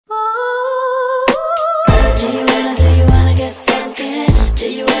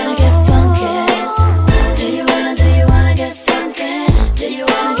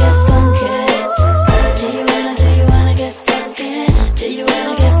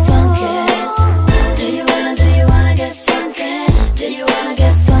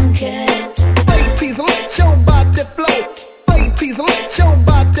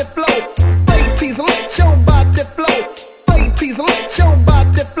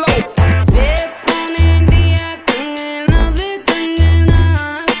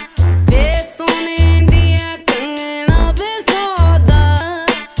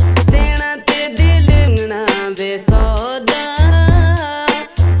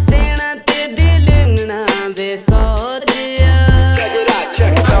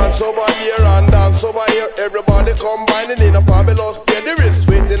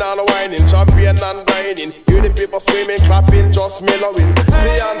grinding. Hear the people screaming, clapping, just mellowing.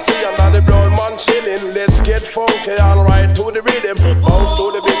 See under the brown man chilling. Let's get funky and right to the rhythm. Bounce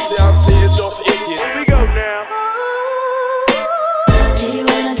to the beat, see is just hitting. Here we go now. Do you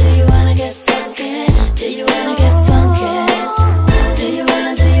wanna get funky? Do you wanna get funky? Do you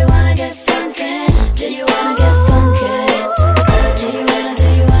wanna get funky? Do you wanna get funky?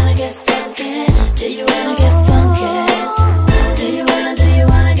 Do you wanna get funky? Do you wanna get funky? Do you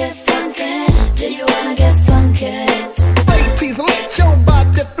wanna get funky? Do you wanna get funky? Ladies, let your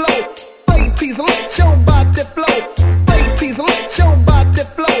body flow. Ladies, let your body flow. Ladies, let your body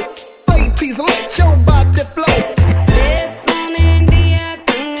flow. Ladies, let your body flow.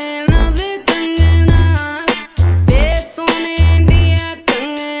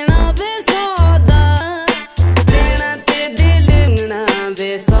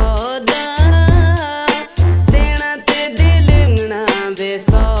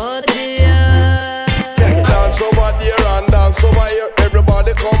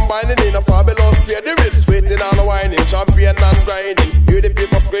 Combining in a fabulous pair, the wrist waiting and whining, champion and grinding. Hear the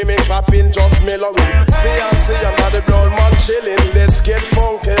people screaming, clapping, just mellowing. See under the brown man chilling. Let's get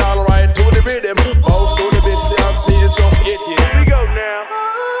funky and right to the rhythm. Bounce to